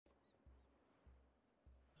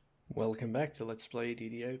Welcome back to Let's Play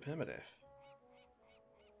DDO Permadeath.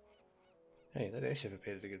 Hey, that airship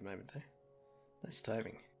appeared at a good moment there. Nice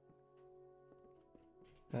timing.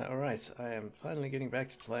 Alright, I am finally getting back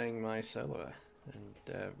to playing my solo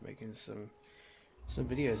and making some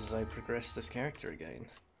videos as I progress this character again.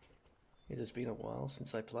 It has been a while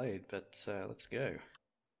since I played, but let's go.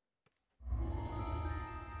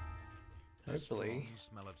 Hopefully, The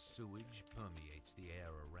smell of sewage permeates the air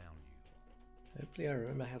around you. Hopefully I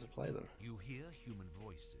remember how to play them. You hear human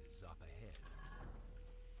voices up ahead.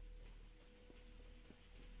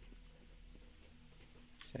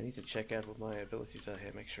 I need to check out what my abilities are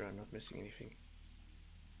here, make sure I'm not missing anything.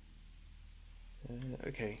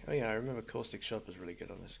 Okay, oh yeah, I remember Caustic Shot was really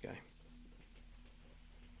good on this guy.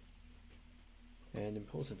 And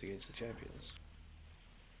important against the champions.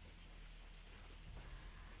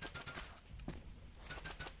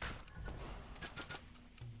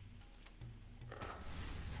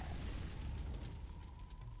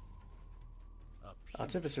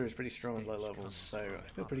 Artificer is pretty strong at low levels, so I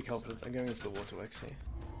feel pretty confident. I'm going into the waterworks here.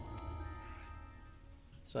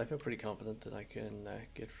 So I feel pretty confident that I can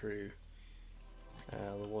get through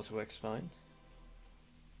the waterworks fine.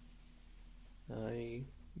 I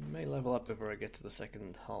may level up before I get to the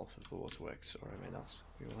second half of the waterworks, or I may not.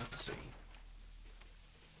 We will have to see.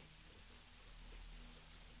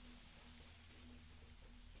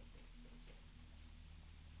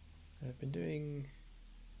 I've been doing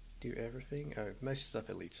everything. Oh, most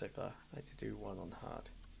stuff elite so far. I did do one on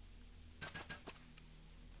hard.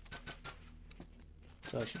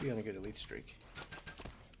 So I should be on a good elite streak.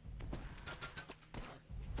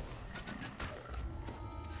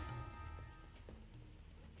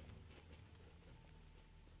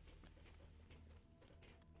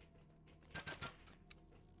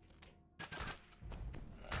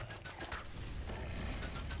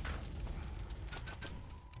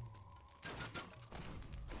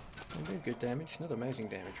 I'm doing good damage, not amazing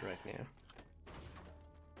damage right now.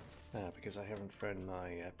 Because I haven't thrown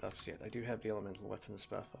my buffs yet. I do have the elemental weapons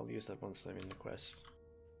buff, I'll use that once I'm in the quest.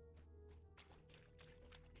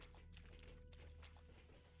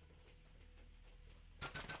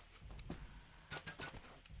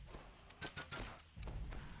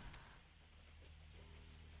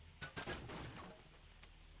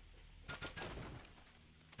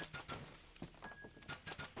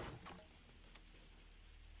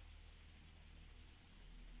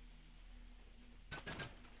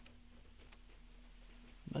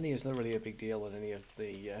 Money is not really a big deal in any of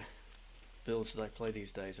the builds that I play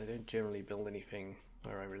these days. I don't generally build anything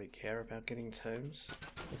where I really care about getting tomes.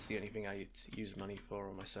 That's the only thing I use money for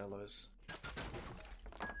on my solos.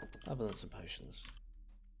 Other than some potions.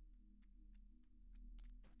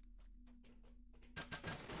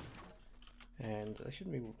 And I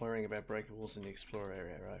shouldn't be worrying about breakables in the Explorer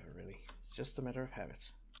area either, really. It's just a matter of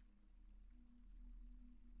habit.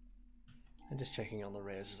 I'm just checking on the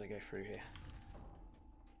rares as I go through here.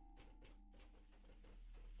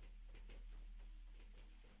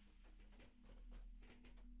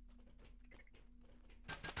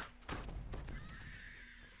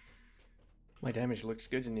 My damage looks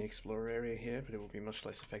good in the Explorer area here, but it will be much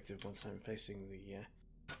less effective once I'm facing the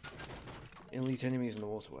elite enemies in the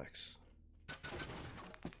waterworks.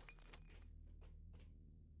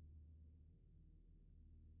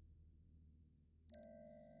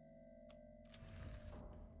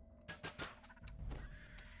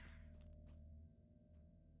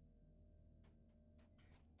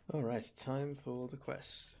 Alright, time for the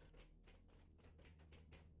quest.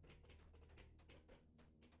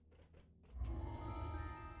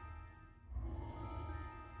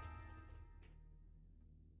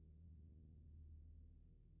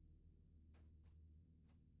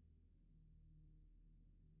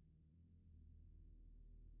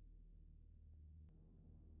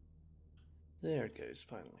 There it goes,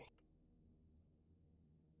 finally.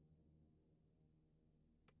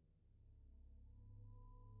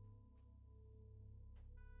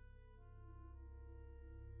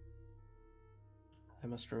 I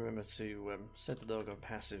must remember to set the dog on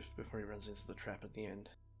passive before he runs into the trap at the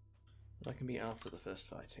end. That can be after the first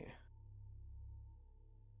fight here.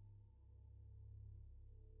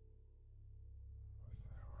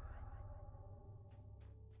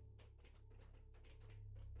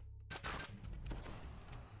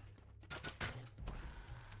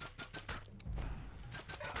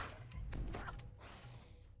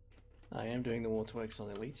 I am doing the waterworks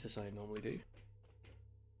on elite as I normally do.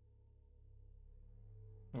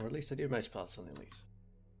 Or at least I do most parts on elite.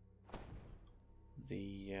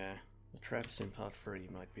 The traps in part 3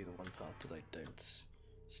 might be the one part that I don't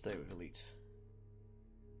stay with elite.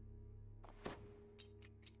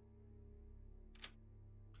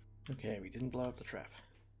 Okay, we didn't blow up the trap.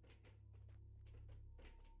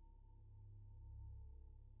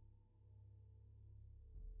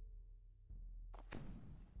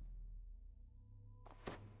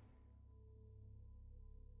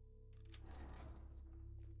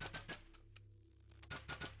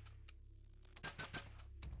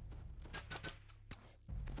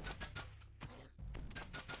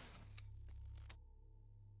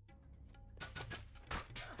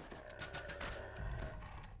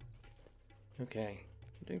 Okay,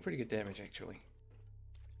 I'm doing pretty good damage actually.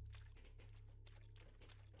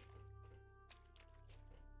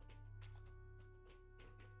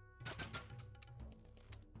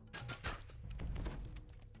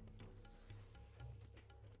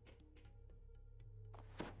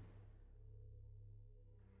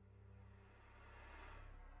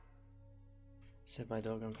 Set my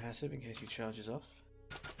dog on passive in case he charges off.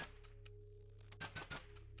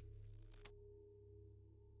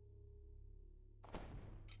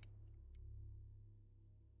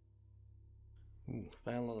 Ooh,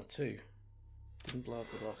 fail on a 2. Didn't blow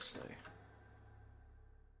up the box though.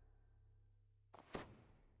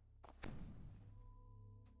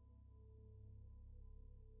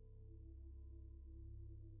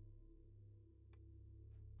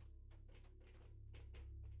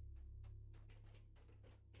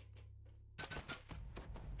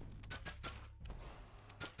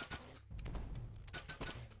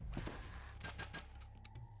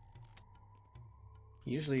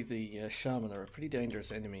 Usually the Shaman are a pretty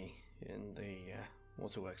dangerous enemy in the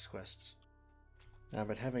Waterworks quests.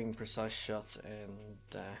 But having precise shots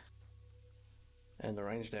and the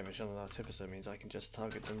range damage on an Artificer means I can just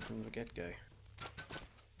target them from the get-go.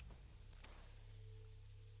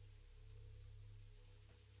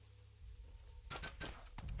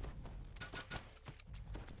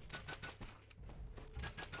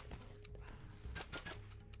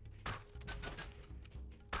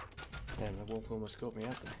 Damn, the wolf almost caught me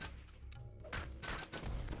out there.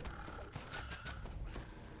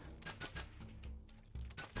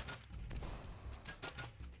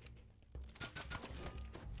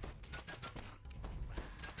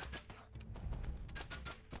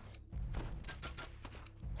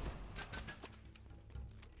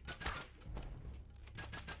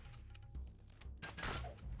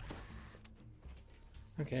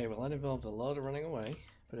 Okay, well that involved a lot of running away,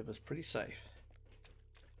 but it was pretty safe.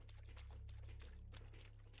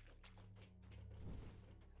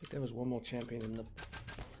 I think there was one more champion in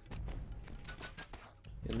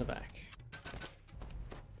the back.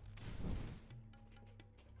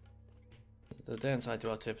 The downside to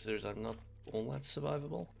Artificers are not all that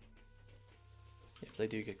survivable if they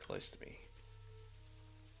do get close to me.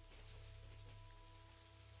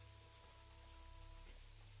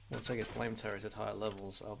 Once I get flame turrets at higher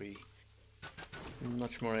levels, I'll be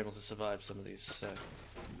much more able to survive some of these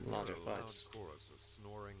larger fights. A chorus of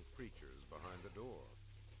snoring creatures behind the door.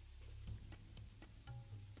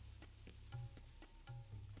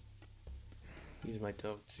 Use my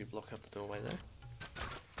dog to block up the doorway there.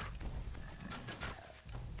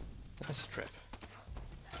 Nice trip.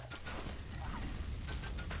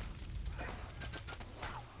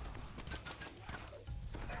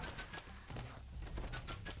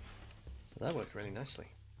 That worked really nicely.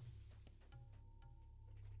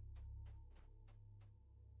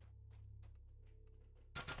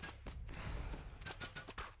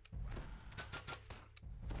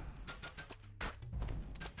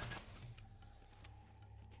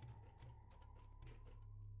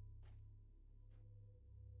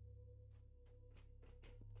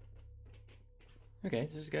 Okay,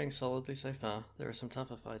 this is going solidly so far. There are some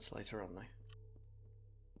tougher fights later on though.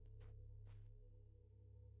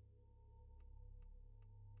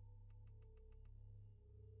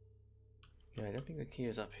 Yeah, I don't think the key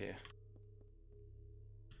is up here.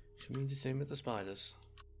 Which means it's in with the spiders.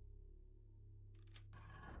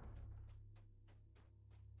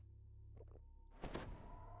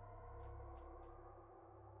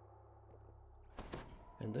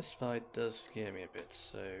 And this fight does scare me a bit,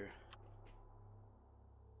 so...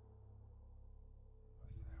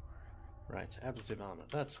 Right, ablative armor,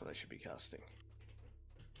 that's what I should be casting.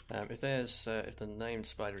 If the named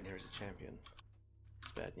spider in here is a champion,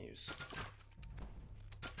 it's bad news.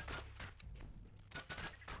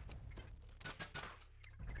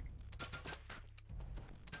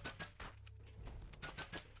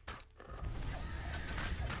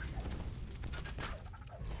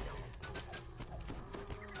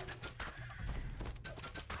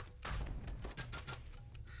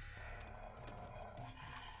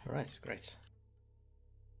 Alright, great.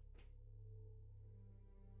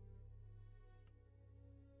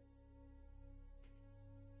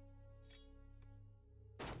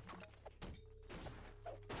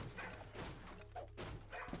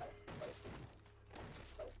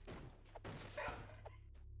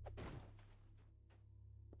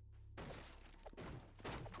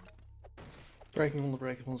 Breaking all the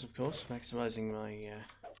breakables, of course, maximising my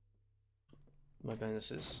my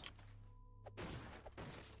bonuses.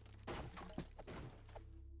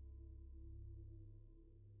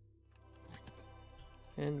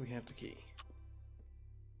 And we have the key.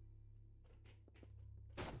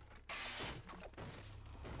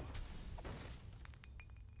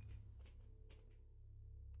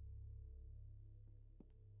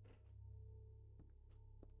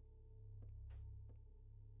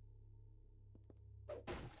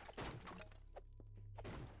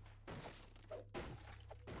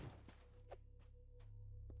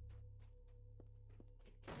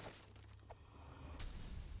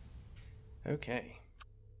 Okay.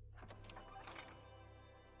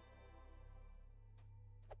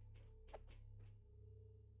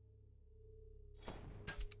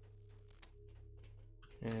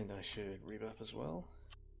 And I should rebuff as well.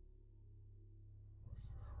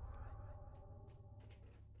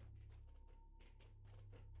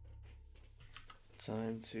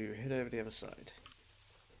 Time to head over the other side.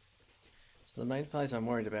 So the main fight I'm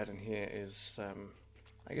worried about in here is,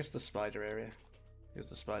 I guess the spider area. Because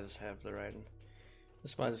the spiders have their own... The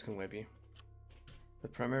spiders can web you.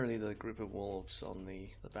 But primarily the group of wolves on the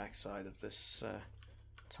backside of this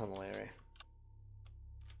tunnel area.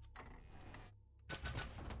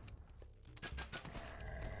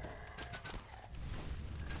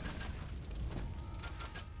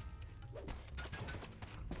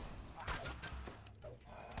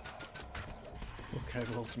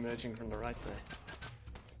 Kobolds emerging from the right there.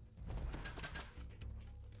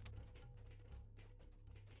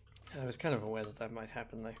 I was kind of aware that that might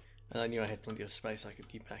happen though, and I knew I had plenty of space I could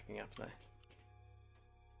keep backing up there.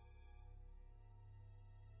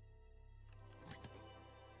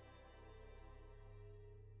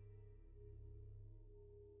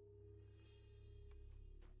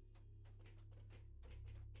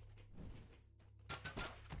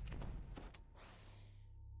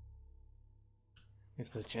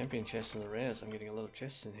 With the champion chests and the rares, I'm getting a lot of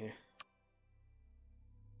chests in here.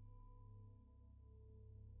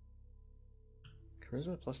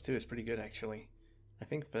 Charisma +2 is pretty good actually. I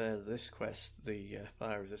think for this quest the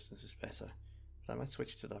fire resistance is better, but I might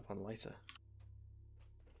switch to that one later.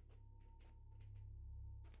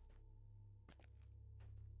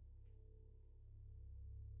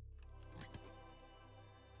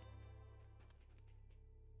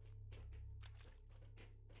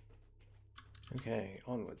 Okay,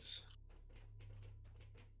 onwards.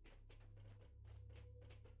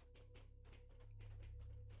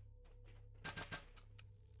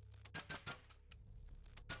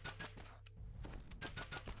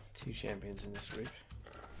 Two champions in this group.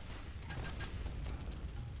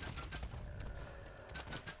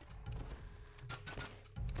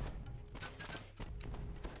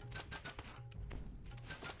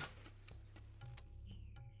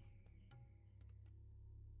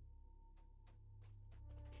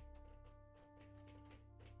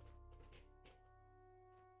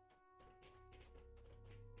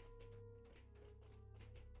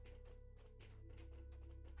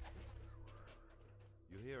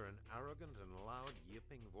 You hear an arrogant and loud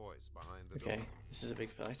yipping voice behind the door. Okay, this is a big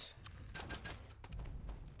fight.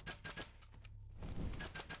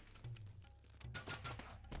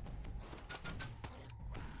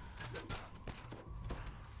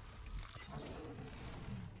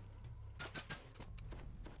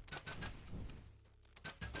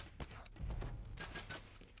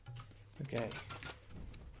 Okay.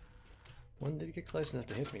 One did get close enough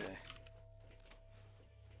to hit me there.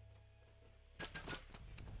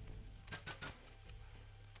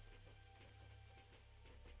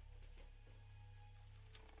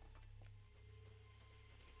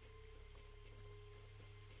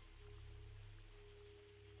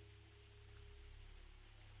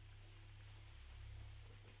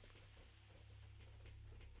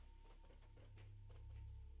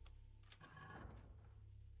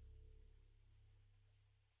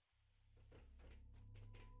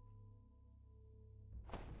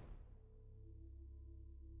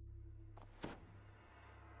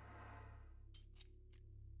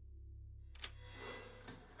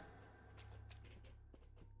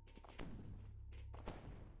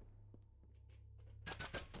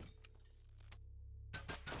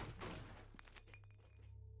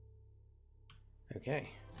 Okay.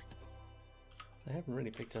 I haven't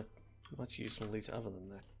really picked up much useful loot other than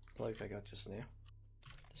that cloak I got just now,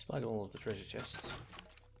 despite all of the treasure chests.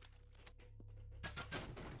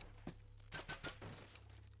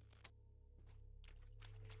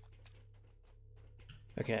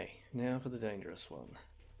 Okay, now for the dangerous one.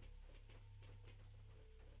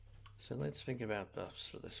 So let's think about buffs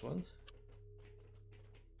for this one.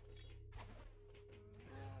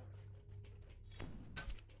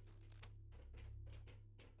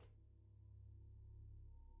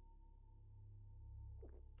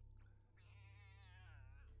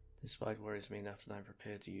 This fight worries me enough that I'm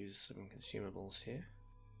prepared to use some consumables here.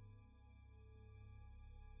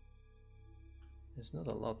 There's not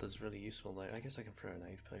a lot that's really useful though. I guess I can throw an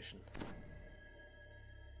aid potion.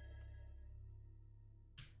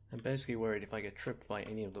 I'm basically worried if I get tripped by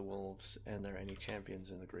any of the wolves and there are any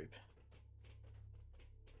champions in the group.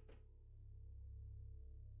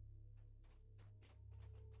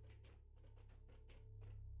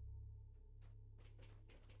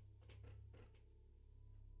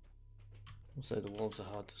 Also, the wolves are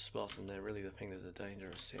hard to spot and they're really the thing that are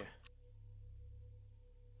dangerous here.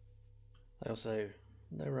 I also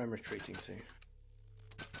know where I'm retreating to.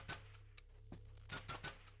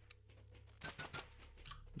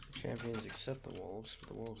 The champions accept the wolves, but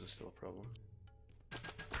the wolves are still a problem.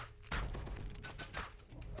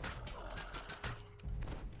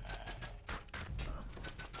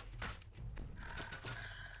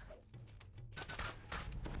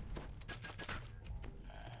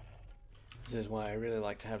 This is why I really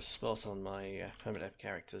like to have spot on my Permadeath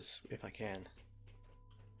characters, if I can.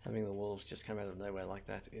 Having the wolves just come out of nowhere like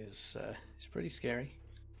that is pretty scary.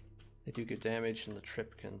 They do good damage and the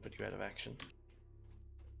trip can put you out of action.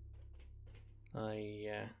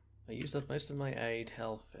 I used up most of my aid,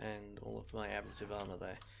 health and all of my ablative armor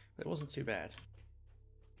there, but it wasn't too bad.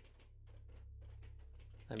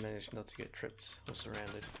 I managed not to get tripped or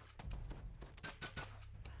surrounded.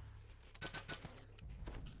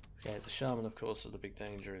 Okay, the shaman of course are the big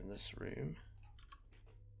danger in this room.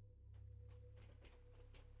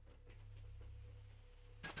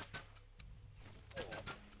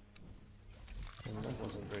 And that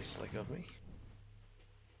wasn't very slick of me.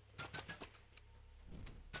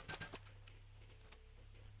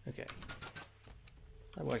 Okay.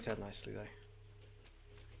 That worked out nicely though.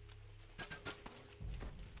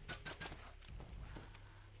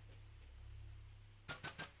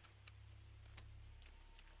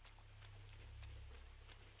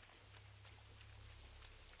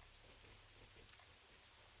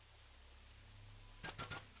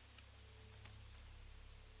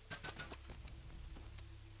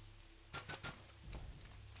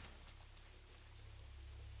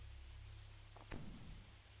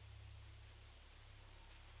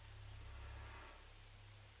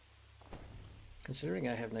 Considering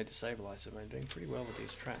I have no disable item, I'm doing pretty well with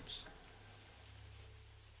these traps.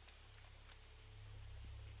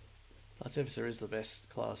 Artificer is the best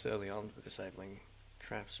class early on for disabling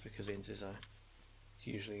traps because int is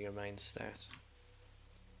usually your main stat.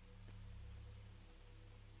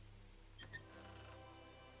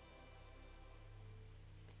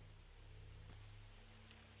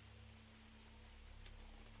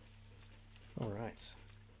 Alright.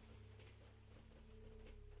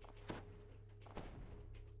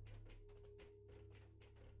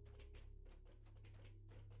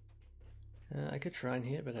 I could shrine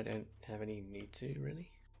here, but I don't have any need to, really.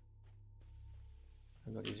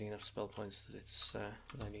 I'm not using enough spell points that it's that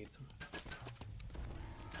I need them.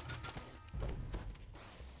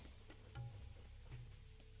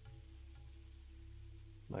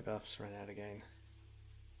 My buffs ran out again.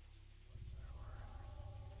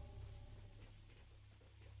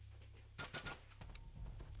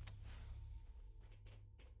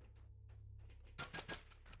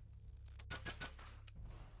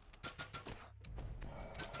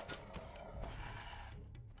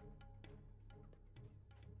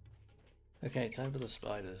 Okay, time for the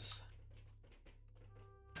spiders.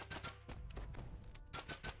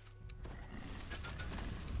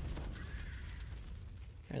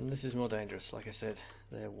 And this is more dangerous, like I said,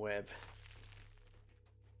 their web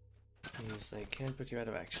means they can put you out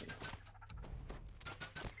of action.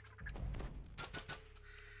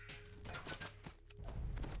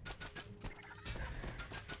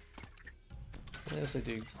 They also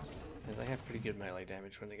do, they have pretty good melee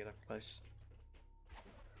damage when they get up close.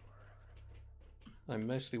 I'm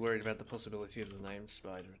mostly worried about the possibility of the named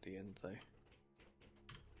spider at the end, though.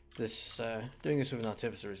 Doing this with an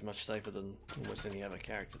artificer is much safer than almost any other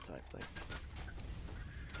character type, though.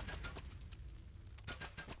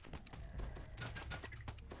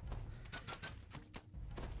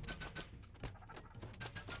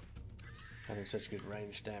 Having such good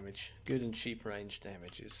range damage, good and cheap range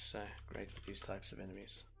damage is great for these types of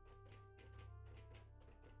enemies.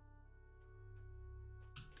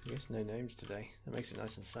 I guess no names today. That makes it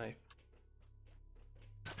nice and safe.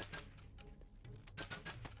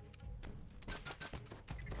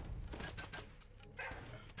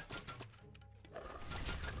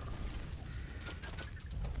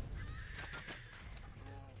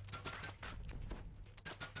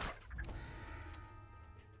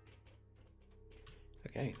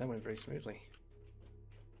 Okay, that went very smoothly.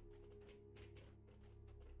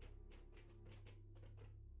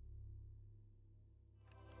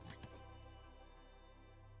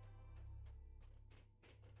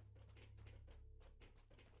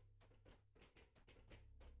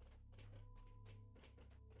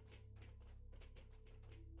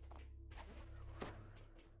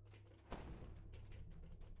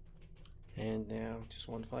 And now just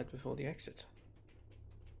one fight before the exit.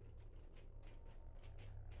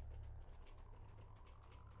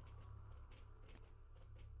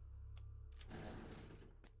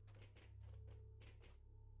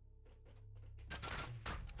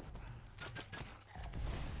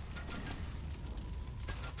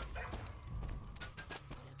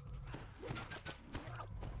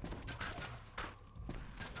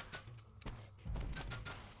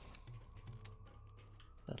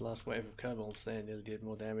 That last wave of kobolds there nearly did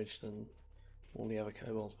more damage than all the other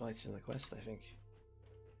kobold fights in the quest, I think.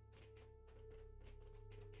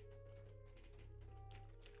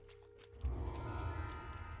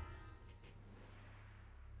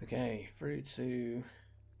 Okay, through to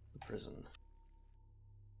the prison.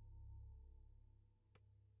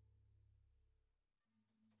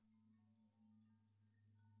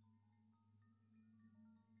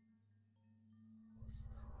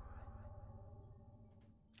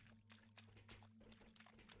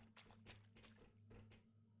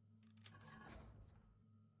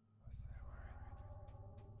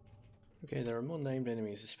 Okay, there are more named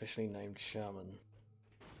enemies, especially named Shaman.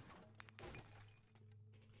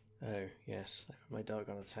 Oh, yes, I put my dog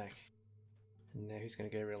on attack. And now he's going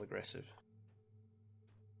to go real aggressive.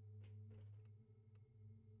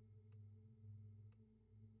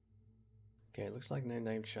 Okay, it looks like no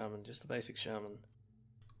named Shaman, just a basic Shaman.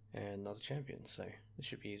 And not a champion, so this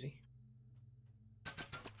should be easy.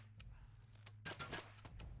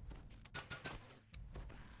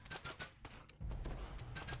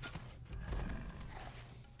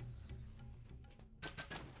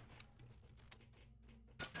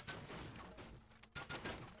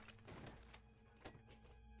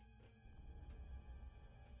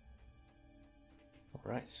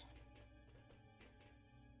 Alright.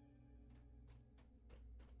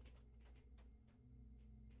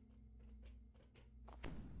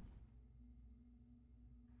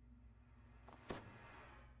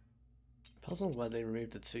 Puzzled why they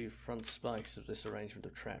removed the two front spikes of this arrangement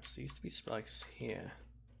of traps. There used to be spikes here.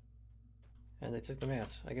 And they took them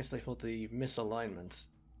out. I guess they thought the misalignment.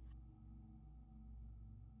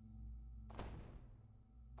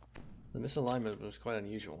 The misalignment was quite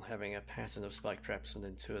unusual, having a pattern of spike traps and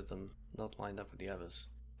then two of them not lined up with the others.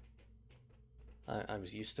 I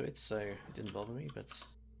was used to it, so it didn't bother me, but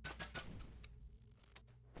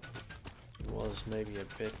it was maybe a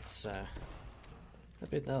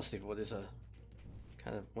bit nasty for what is a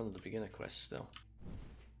kind of one of the beginner quests still.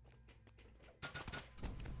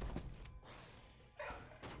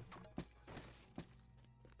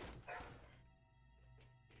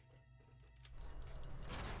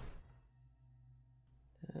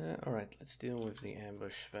 Alright, let's deal with the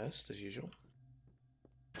ambush first, as usual.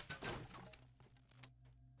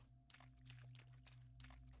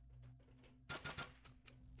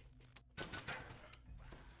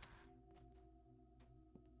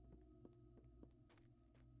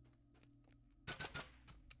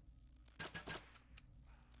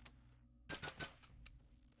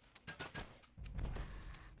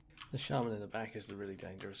 The shaman in the back is the really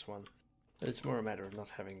dangerous one, but it's more a matter of not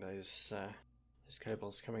having those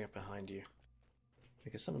kobolds coming up behind you,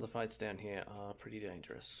 because some of the fights down here are pretty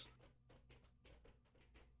dangerous.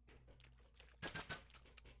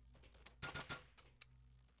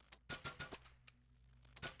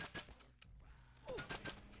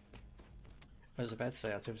 I was about to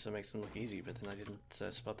say Artificer makes them look easy, but then I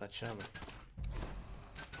didn't spot that shaman.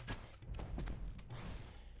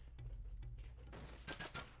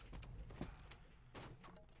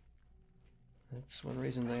 That's one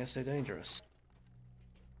reason they are so dangerous.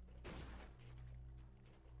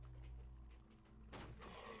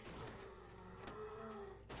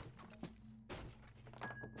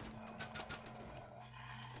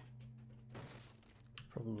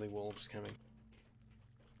 Probably wolves coming.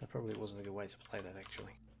 That probably wasn't a good way to play that,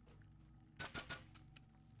 actually.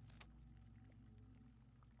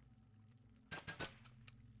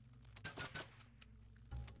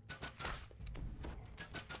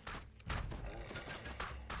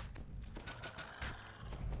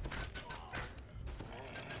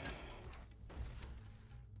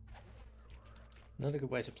 Not a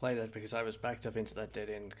good way to play that because I was backed up into that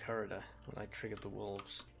dead-end corridor when I triggered the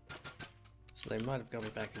wolves. So they might have got me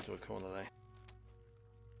back into a corner there.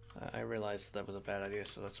 I realised that was a bad idea,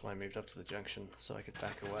 so that's why I moved up to the junction, so I could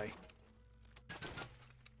back away.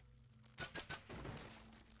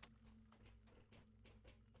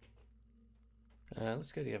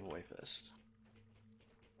 Let's go the other way first.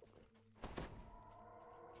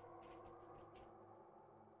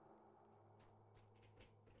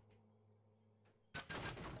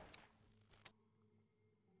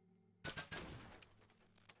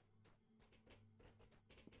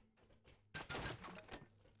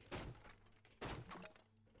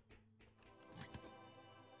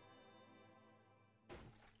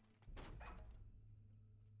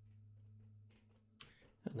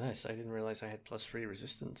 Nice, I didn't realize I had +3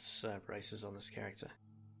 resistance braces on this character.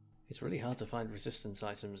 It's really hard to find resistance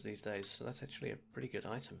items these days, so that's actually a pretty good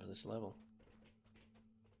item for this level.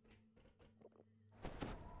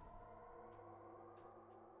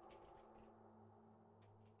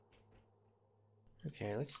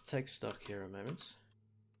 Okay, let's take stock here a moment.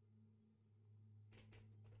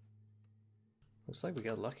 Looks like we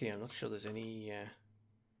got lucky. I'm not sure there's any,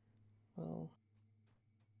 well,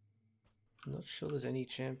 I'm not sure there's any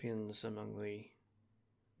champions among the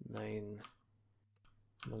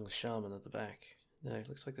shaman at the back. No, it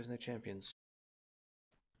looks like there's no champions.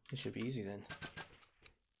 It should be easy then.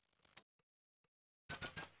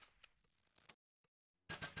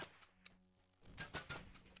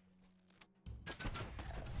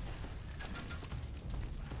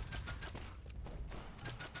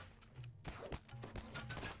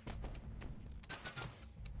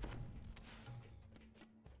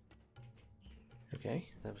 Okay,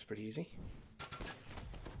 that was pretty easy.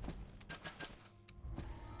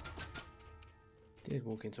 Did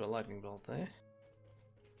walk into a lightning bolt there.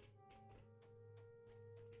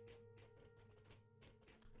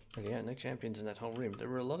 But yeah, no champions in that whole room. There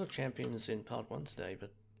were a lot of champions in part 1 today,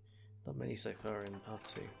 but not many so far in part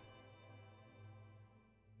 2.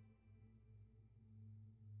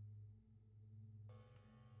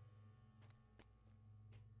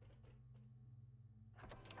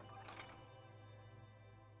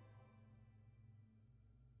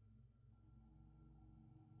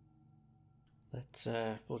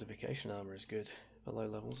 That fortification armor is good for low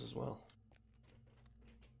levels as well.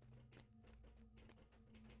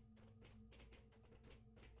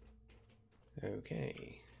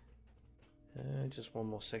 Okay, just one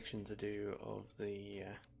more section to do of the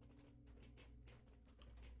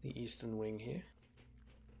eastern wing here.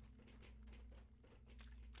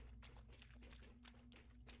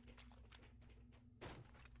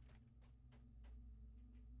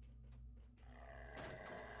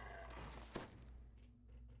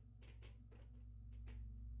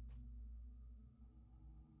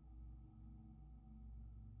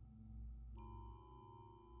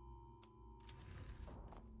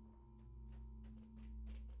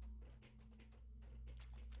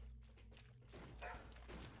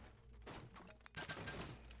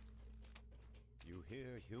 You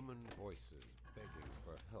hear human voices begging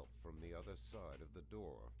for help from the other side of the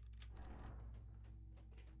door.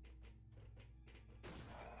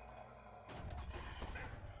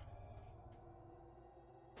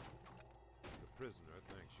 The prisoner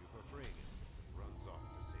thanks you for freeing him and runs off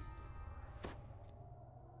to safety.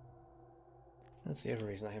 That's the other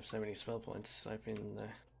reason I have so many spell points. I've been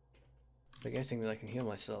forgetting that I can heal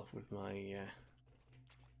myself with my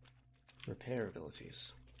repair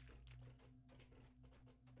abilities.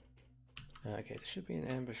 Okay, there should be an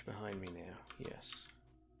ambush behind me now. Yes.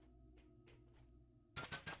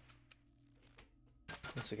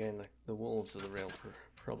 Once again, the wolves are the real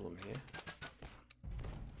problem here.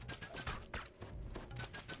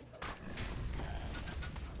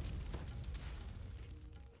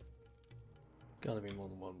 Gotta be more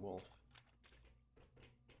than one wolf.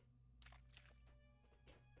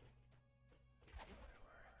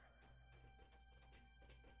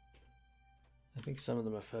 I think some of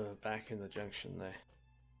them are further back in the junction there.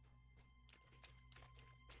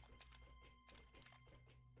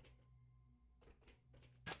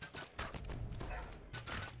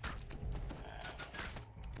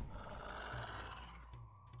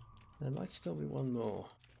 There might still be one more.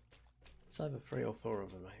 It's either 3 or 4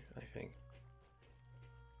 of them, I think.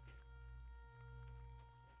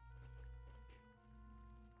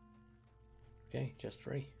 Okay, just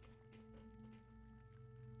 3.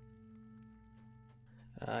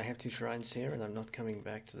 I have 2 shrines here, and I'm not coming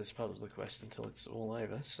back to this part of the quest until it's all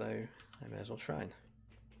over, so I may as well shrine.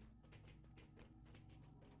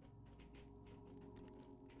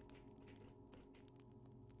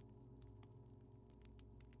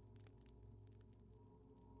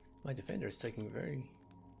 My defender is taking very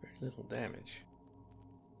little damage.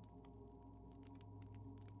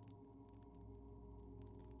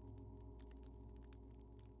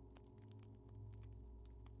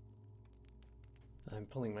 I'm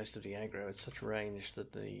pulling most of the aggro at such range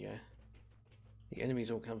that the enemies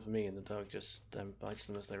all come for me and the dog just bites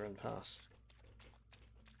them as they run past.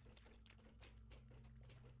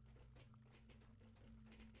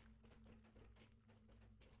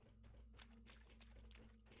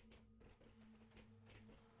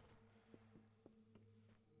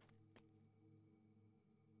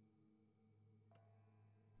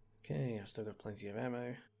 Okay, I've still got plenty of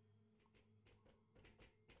ammo.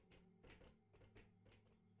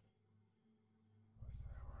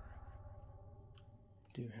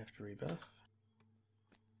 Do have to rebuff.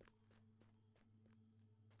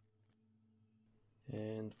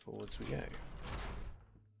 And forwards we go.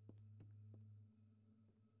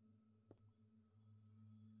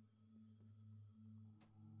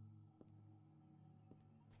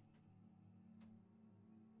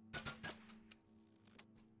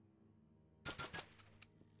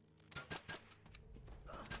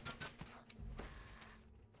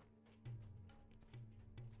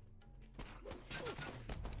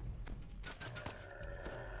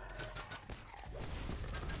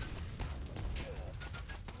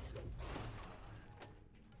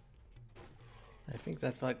 I think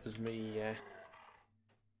that fight was me,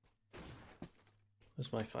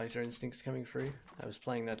 was my fighter instincts coming through. I was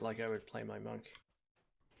playing that like I would play my monk,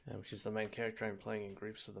 which is the main character I'm playing in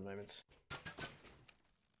groups at the moment.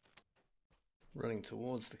 Running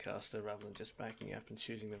towards the caster rather than just backing up and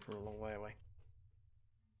shooting them from a long way away.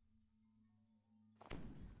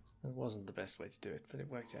 That wasn't the best way to do it, but it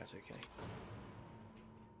worked out okay.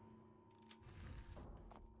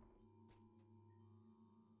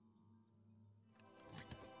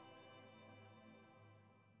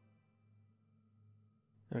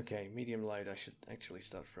 Okay, medium load, I should actually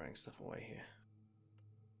start throwing stuff away here.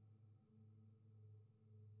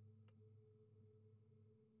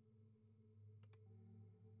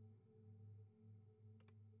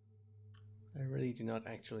 I really do not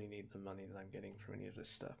actually need the money that I'm getting from any of this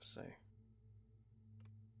stuff, so...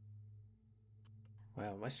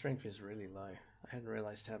 Wow, my strength is really low. I hadn't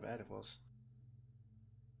realized how bad it was.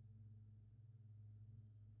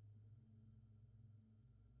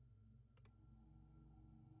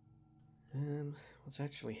 What's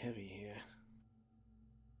actually heavy here?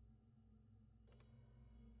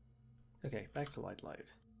 Okay, back to light load.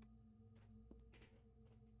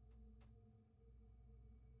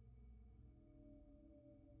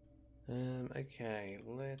 Okay,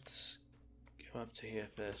 let's go up to here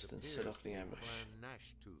first and set off the ambush.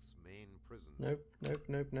 Gnashtooth's main prison. Nope, nope,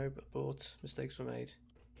 nope, nope, abort. Mistakes were made.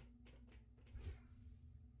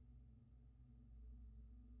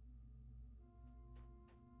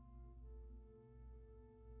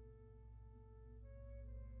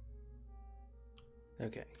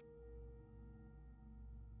 Okay.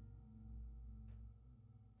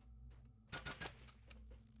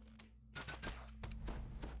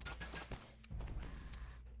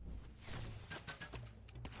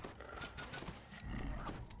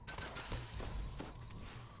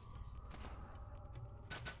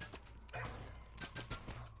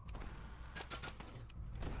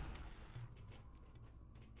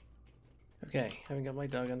 Okay, having got my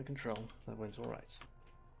dog under control, that went alright.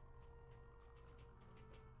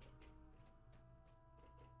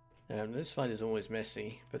 This fight is always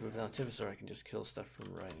messy, but with an artificer I can just kill stuff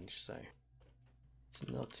from range, so it's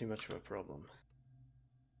not too much of a problem.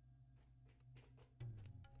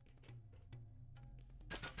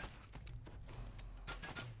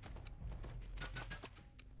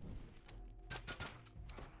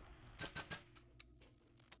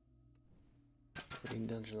 Putting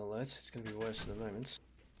dungeon alert, it's going to be worse in a moment.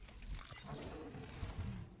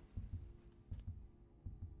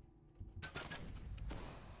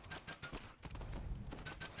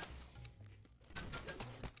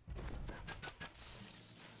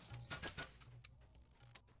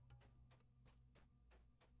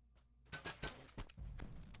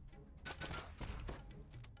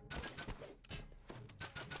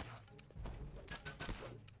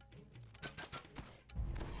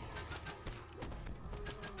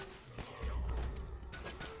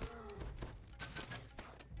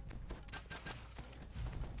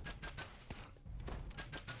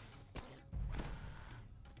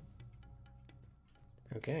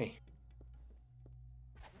 Okay.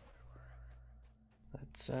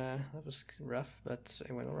 That was rough, but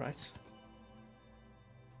it went alright.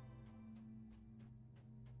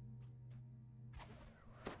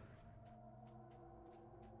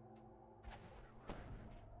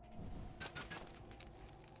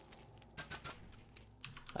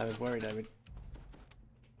 I was worried I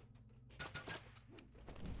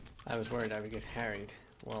would get harried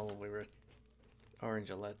while we were at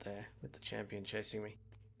orange alert there with the champion chasing me.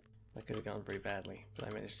 That could have gone pretty badly, but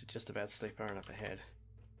I managed to just about stay far enough ahead.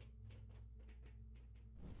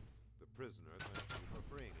 The prisoner thanks you for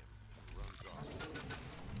freeing him and runs off.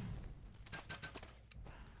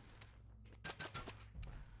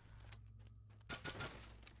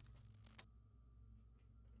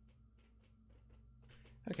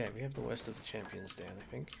 Okay, we have the worst of the champions down, I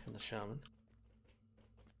think, and the shaman.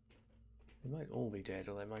 They might all be dead,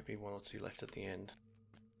 or there might be one or two left at the end.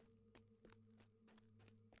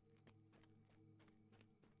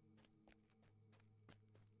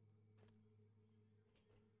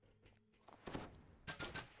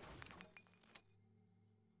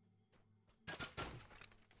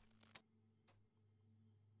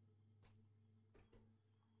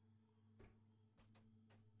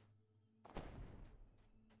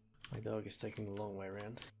 dog is taking the long way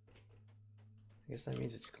around. I guess that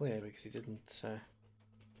means it's clear because he didn't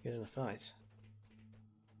get in a fight.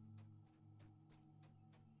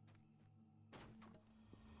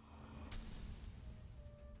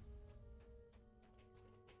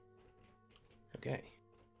 Okay.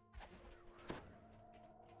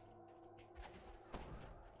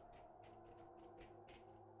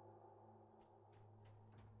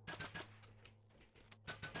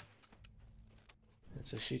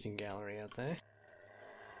 It's a shooting gallery out there.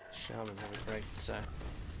 Shaman have a great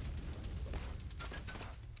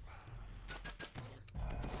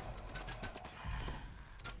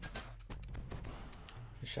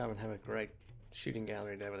the Shaman have a great shooting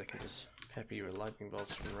gallery there where they can just pepper you with lightning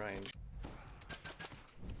bolts from range.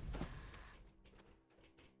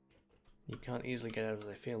 You can't easily get out of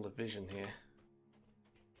their field of vision here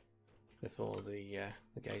before the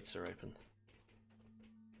gates are open.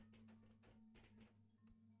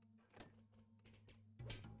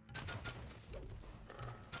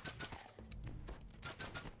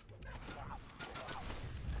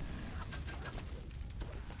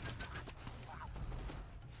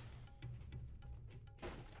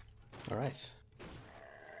 Alright.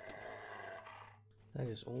 That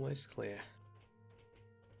is almost clear.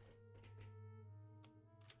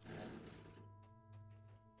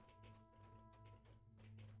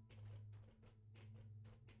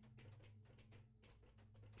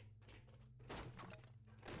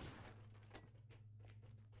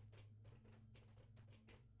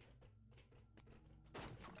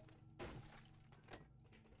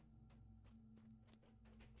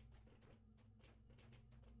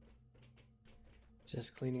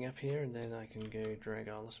 Just cleaning up here and then I can go drag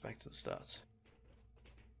Arlos back to the start.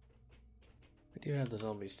 We do have the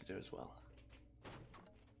zombies to do as well.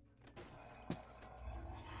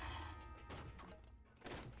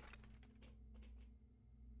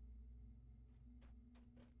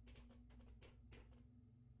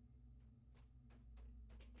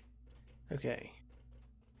 Okay.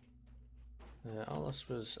 Arlos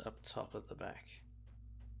was up top at the back.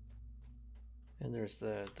 And there's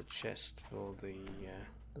the chest for the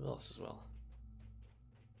boss as well.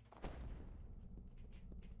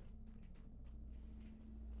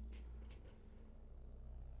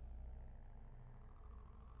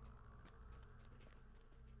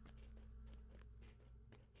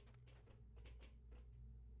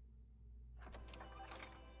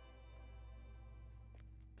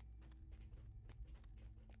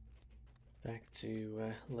 Back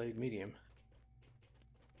to load medium.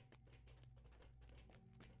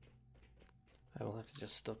 I will have to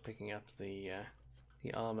just stop picking up the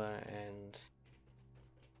armor and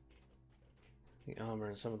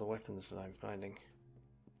some of the weapons that I'm finding.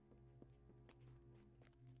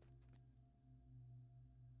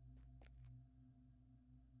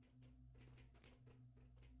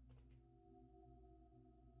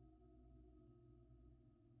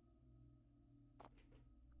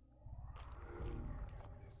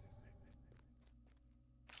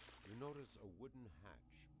 You notice a wooden hatch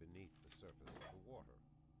beneath the surface of the water.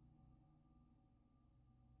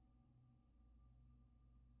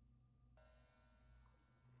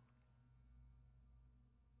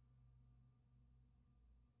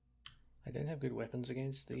 I don't have good weapons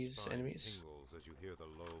against these enemies, Tingles as you hear the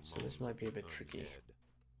low so this might be a bit tricky. Undead.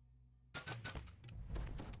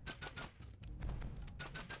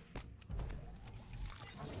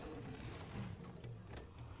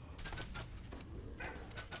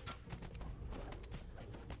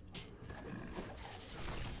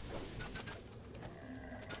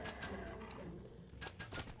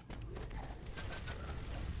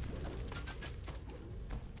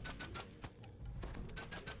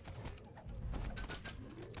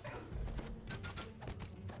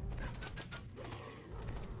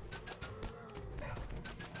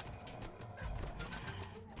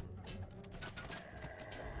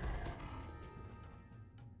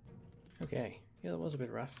 Okay, yeah, that was a bit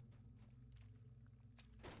rough.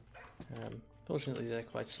 Fortunately they're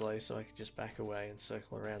quite slow, so I could just back away and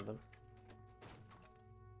circle around them.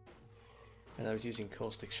 And I was using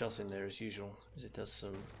caustic shot in there as usual, as it does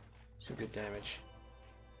some good damage.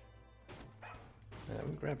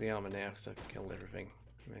 We'll grab the armor now because I've killed everything.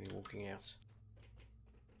 I'm only walking out.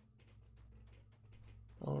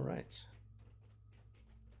 Alright.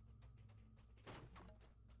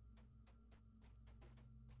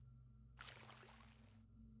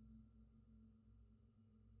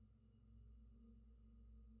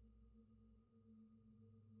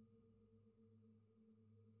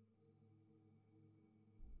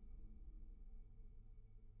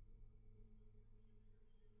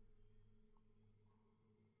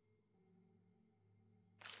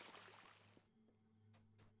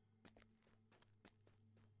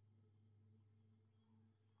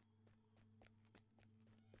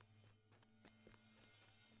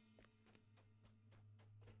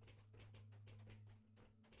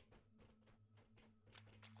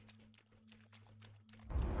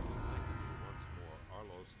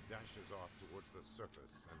 dashes off towards the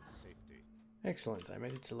surface and safety. Excellent, I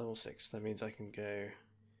made it to level 6. That means I can go...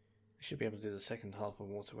 I should be able to do the second half of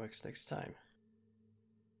Waterworks next time.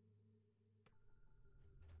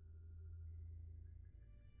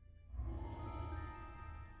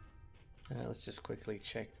 Let's just quickly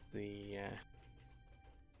check the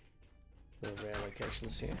rare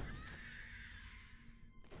locations here.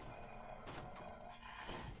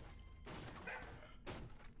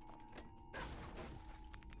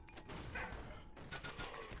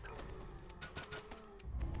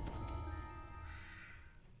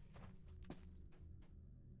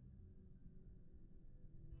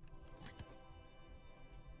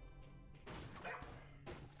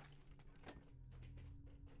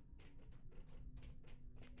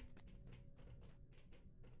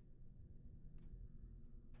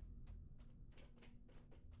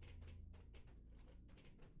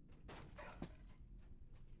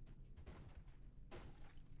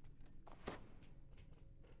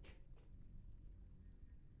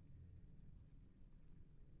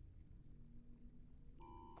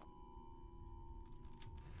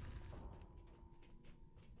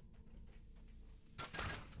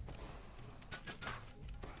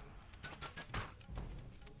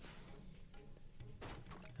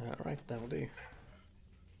 Alright, that'll do.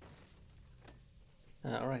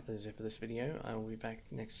 Alright, that is it for this video. I will be back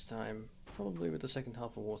next time, probably with the second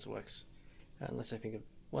half of Waterworks. Unless I think of...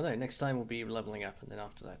 well, no, next time will be leveling up, and then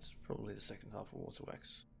after that, probably the second half of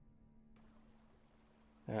Waterworks.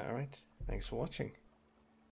 Alright, thanks for watching.